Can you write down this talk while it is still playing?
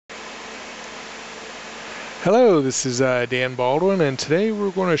Hello, this is Dan Baldwin, and today we're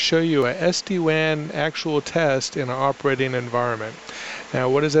going to show you a SD-WAN actual test in an operating environment. Now,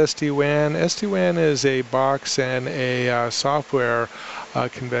 what is SD-WAN? SD-WAN is a box and a software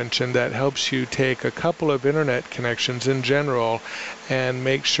convention that helps you take a couple of internet connections in general and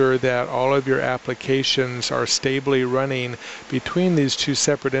make sure that all of your applications are stably running between these two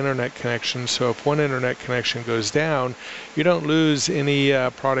separate internet connections. So if one internet connection goes down, you don't lose any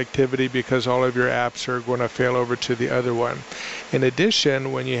productivity because all of your apps are going to fail over to the other one. In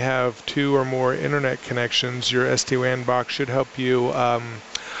addition, when you have two or more internet connections, your SD-WAN box should help you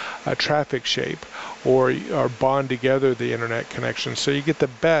traffic shape or bond together the internet connections, so you get the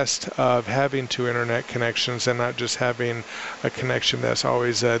best of having two internet connections and not just having a connection that's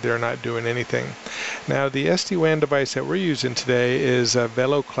always there not doing anything. Now, the SD-WAN device that we're using today is a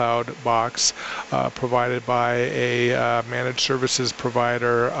VeloCloud box provided by a managed services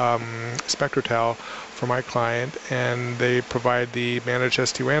provider, SpectroTel, for my client, and they provide the managed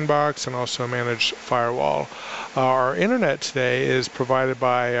SD-WAN box and also a managed firewall. Our internet today is provided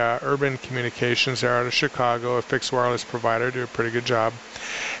by Urban Communications. They're out of Chicago, a fixed wireless provider, do a pretty good job.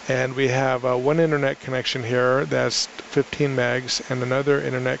 And we have one internet connection here that's 15 megs and another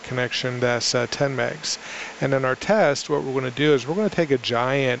internet connection that's 10 megs. And in our test, what we're going to do is we're going to take a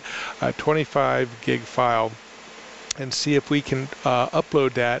giant 25 gig file and see if we can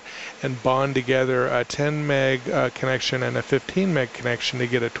upload that and bond together a 10 meg connection and a 15 meg connection to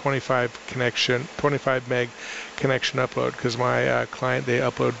get a 25 meg connection upload, because my client, they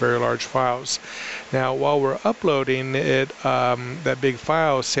upload very large files. Now, while we're uploading it, that big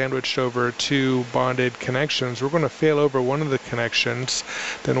file sandwiched over two bonded connections, we're going to fail over one of the connections,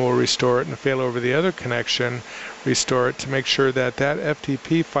 then we'll restore it and fail over the other connection, restore it to make sure that that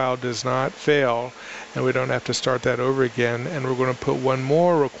FTP file does not fail and we don't have to start that over again. And we're going to put one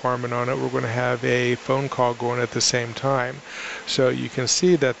more requirement on it. We're going to have a phone call going at the same time. So you can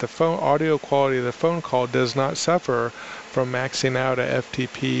see that the audio quality of the phone call does not suffer from maxing out a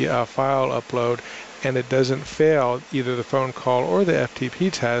FTP file upload, and it doesn't fail either the phone call or the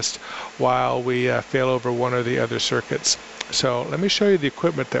FTP test while we fail over one or the other circuits. So let me show you the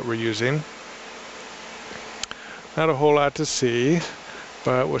equipment that we're using. Not a whole lot to see,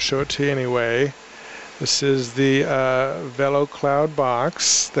 but we'll show it to you anyway. This is the VeloCloud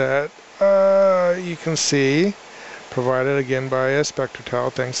box that you can see, provided again by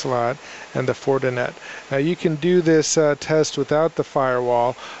SpectroTel, thanks a lot, and the FortiNet. Now, you can do this test without the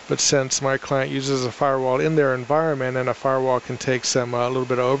firewall, but since my client uses a firewall in their environment and a firewall can take some a little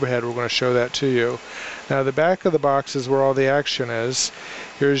bit of overhead, we're going to show that to you. Now, the back of the box is where all the action is.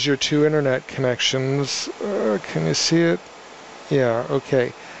 Here's your two internet connections. Can you see it? Yeah,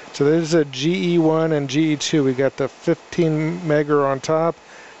 okay. So there's a GE1 and GE2. We got the 15 megger on top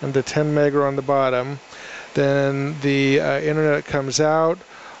and the 10 megger on the bottom. Then the internet comes out,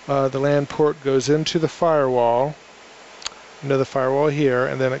 the LAN port goes into the firewall here,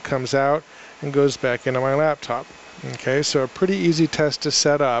 and then it comes out and goes back into my laptop. Okay, so a pretty easy test to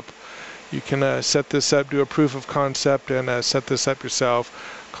set up. You can set this up, do a proof of concept, and set this up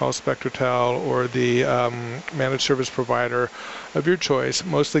yourself. Call SpectroTel or the managed service provider of your choice.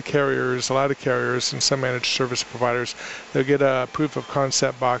 Mostly carriers, a lot of carriers, and some managed service providers. They'll get a proof of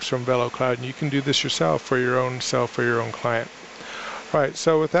concept box from VeloCloud, and you can do this yourself for your own client. All right,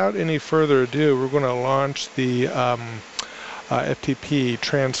 so without any further ado, we're going to launch the FTP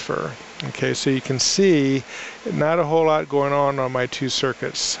transfer. Okay, so you can see not a whole lot going on my two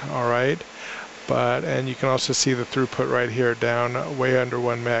circuits. All right. And you can also see the throughput right here, down way under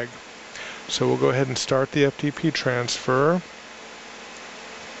 1 meg. So we'll go ahead and start the FTP transfer.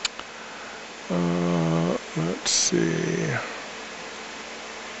 Let's see.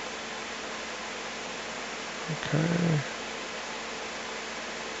 Okay.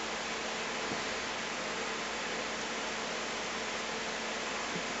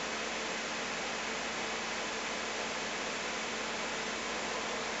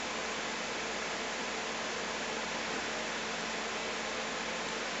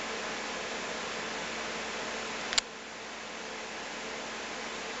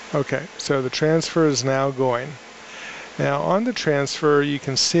 Okay, so the transfer is now going. Now, on the transfer, you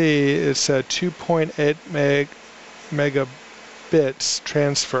can see it's a 2.8 megabits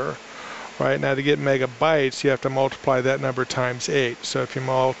transfer. Right now, to get megabytes, you have to multiply that number times 8. So if you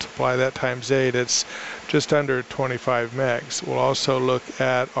multiply that times 8, it's just under 25 megs. We'll also look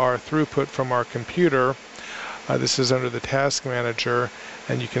at our throughput from our computer. This is under the task manager,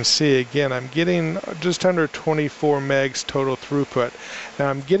 and you can see again I'm getting just under 24 megs total throughput. Now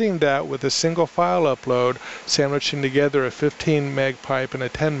I'm getting that with a single file upload, sandwiching together a 15 meg pipe and a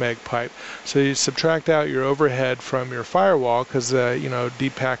 10 meg pipe. So you subtract out your overhead from your firewall, because you know,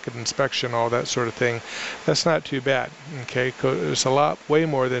 deep packet inspection, all that sort of thing. That's not too bad. Okay, it's a lot, way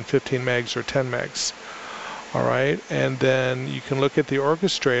more than 15 megs or 10 megs. All right, and then you can look at the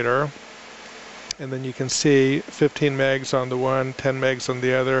orchestrator, and then you can see 15 megs on the one, 10 megs on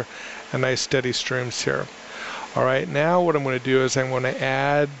the other, and nice steady streams here. All right, now what I'm going to do is I'm going to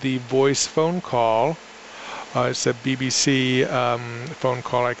add the voice phone call. It's a BBC phone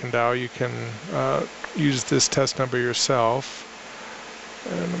call I can dial. You can use this test number yourself.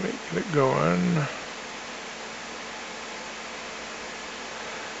 And let me get it going.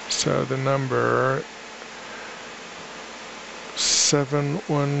 So the number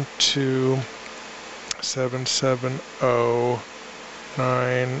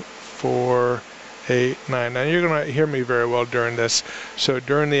 712-770-9489. Now you're going to hear me very well during this. So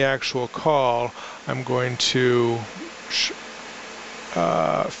during the actual call, I'm going to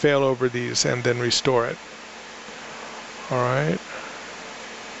fail over these and then restore it. All right.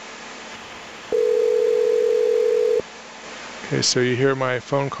 Okay, so you hear my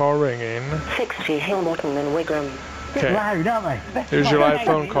phone call ringing. 60 Hillmorton and Wigram. Okay, loud, aren't they? there's your live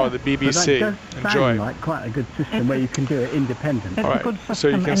phone call, the BBC. Enjoy. Like quite a good system where you can do it independent. All right, so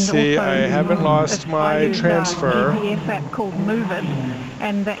you can see I haven't lost my transfer. I use a GPS app called Move It,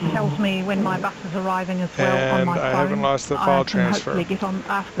 and that tells me when my bus is arriving as well on my phone. And I haven't lost the file transfer. I can hopefully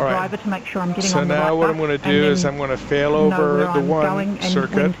ask the driver to make sure I'm getting on the right bus. So now what I'm going to do is I'm going to fail over the one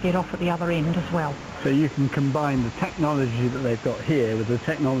circuit. And when to get off at the other end as well. So you can combine the technology that they've got here with the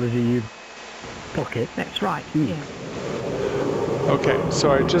technology you've pocket. That's right, yeah. Okay,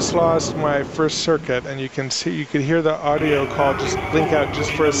 so I just lost my first circuit, and you can see, you could hear the audio call just blink out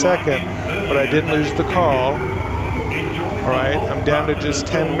just for a second, but I didn't lose the call. All right, I'm down to just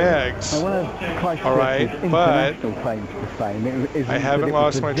 10 megs. All right, but I haven't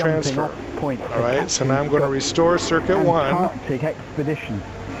lost my transfer. All right, so now I'm going to restore circuit 1. Antarctic expedition,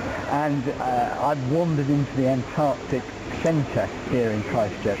 and I've wandered into the Antarctic Centre here in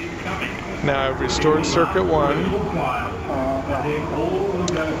Christchurch. Now I've restored circuit 1.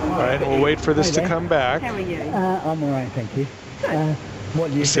 Alright, we'll wait for this to come back. How are you? I'm alright, thank you. What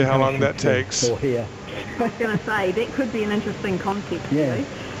do you see how long that takes. I was going to say, that could be an interesting concept for you.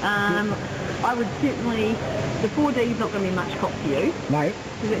 I would certainly, the 4D is not going to be much help for you. No.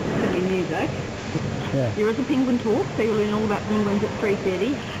 Because it's just going to be music. Yeah. There is a penguin talk, so you'll learn all about penguins at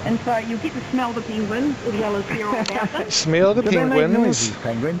 3:30, and so you'll get to smell the penguins as well as hear all about them. Smell the penguins? They make noises,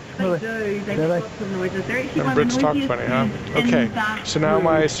 penguins? They do, they make lots of noises. They're actually one of Brits the talk funny, huh? Okay, so now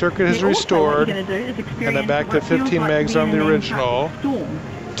my circuit is restored, and I'm back to 15 megs on the original,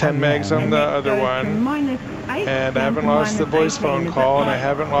 10 megs on the other one, and I haven't lost the voice phone call, and I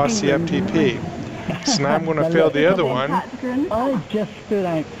haven't lost the FTP. So now I'm going to fail the other one. I just stood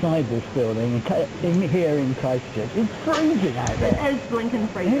outside this building here in Christchurch. It's freezing out there. It is blinking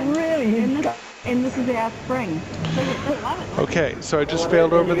freezing. It really is. And this is our spring. Okay, so I just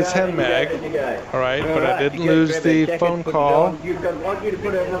failed over the 10 meg. All right, but I didn't lose the phone call.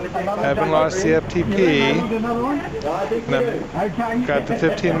 I haven't lost the FTP. And I've got the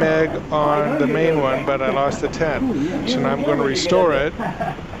 15 meg on the main one, but I lost the 10. So now I'm going to restore it.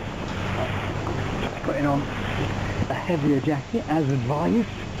 Putting on a heavier jacket as advised.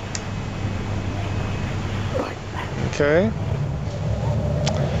 Okay.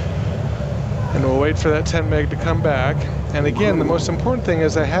 And we'll wait for that 10 meg to come back. And again, the most important thing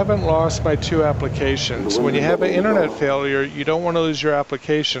is I haven't lost my 2 applications. When you have an internet failure, you don't want to lose your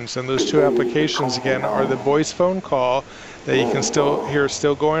applications. And those 2 applications, again, are the voice phone call that you can still hear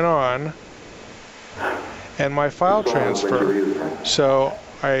still going on, and my file transfer. So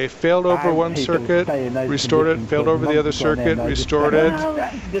I failed over one circuit, restored it, failed over the other circuit, restored it,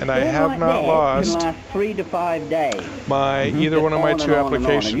 and I have not lost my either one of my 2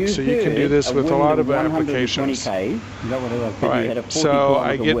 applications. So you can do this with a lot of applications. Right, so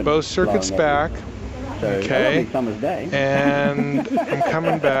I get both circuits back, okay, and I'm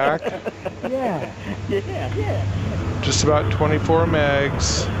coming back, just about 24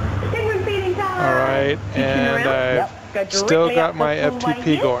 megs, all right, and I've still got my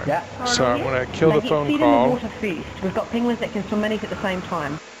FTP going, so I'm going to kill the phone call. We've got penguins that can swim minis at the same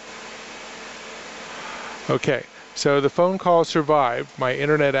time. Okay, so the phone call survived my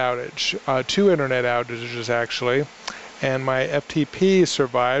internet outage, 2 internet outages actually, and my FTP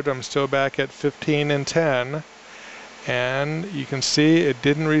survived. I'm still back at 15 and 10, and you can see it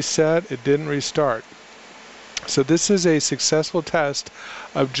didn't reset, it didn't restart. So this is a successful test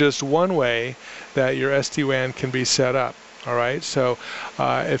of just one way that your SD-WAN can be set up. All right, so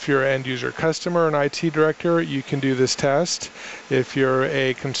if you're an end user customer, an IT director, you can do this test. If you're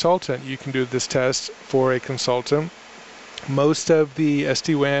a consultant, you can do this test for a consultant. Most of the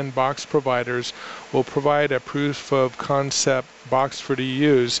SD-WAN box providers will provide a proof of concept box for you to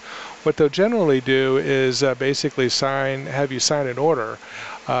use. What they'll generally do is basically have you sign an order.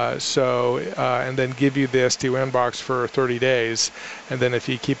 And then give you the SD-WAN box for 30 days, and then if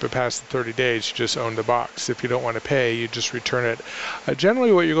you keep it past the 30 days, you just own the box. If you don't want to pay, you just return it.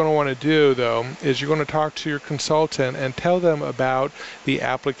 Generally, what you're going to want to do, though, is you're going to talk to your consultant and tell them about the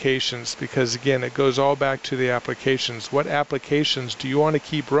applications, because again, it goes all back to the applications. What applications do you want to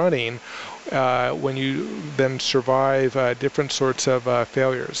keep running when you then survive different sorts of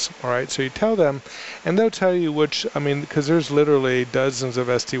failures? All right, so you tell them, and they'll tell you which, because there's literally dozens of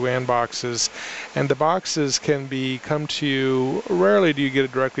SD-WAN boxes, and the boxes can come to you. Rarely do you get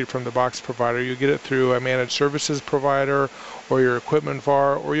it directly from the box provider. You get it through a managed services provider or your equipment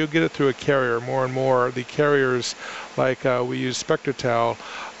VAR, or you'll get it through a carrier. More and more, the carriers, like we use SpectroTel,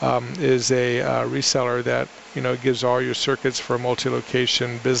 is a reseller that gives all your circuits for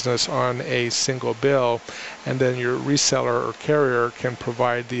multi-location business on a single bill, and then your reseller or carrier can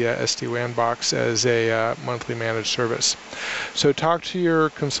provide the SD-WAN box as a monthly managed service. So talk to your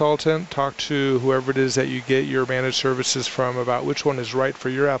consultant, talk to whoever it is that you get your managed services from about which one is right for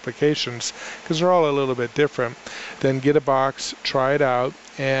your applications, because they're all a little bit different. Then get a box, try it out,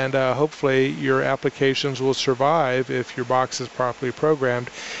 and hopefully your applications will survive if your box is properly programmed,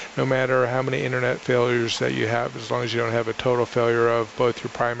 no matter how many internet failures that you have, as long as you don't have a total failure of both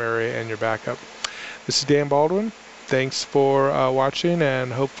your primary and your backup. This is Dan Baldwin. Thanks for watching,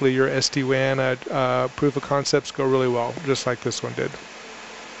 and hopefully your SD-WAN proof of concepts go really well, just like this one did.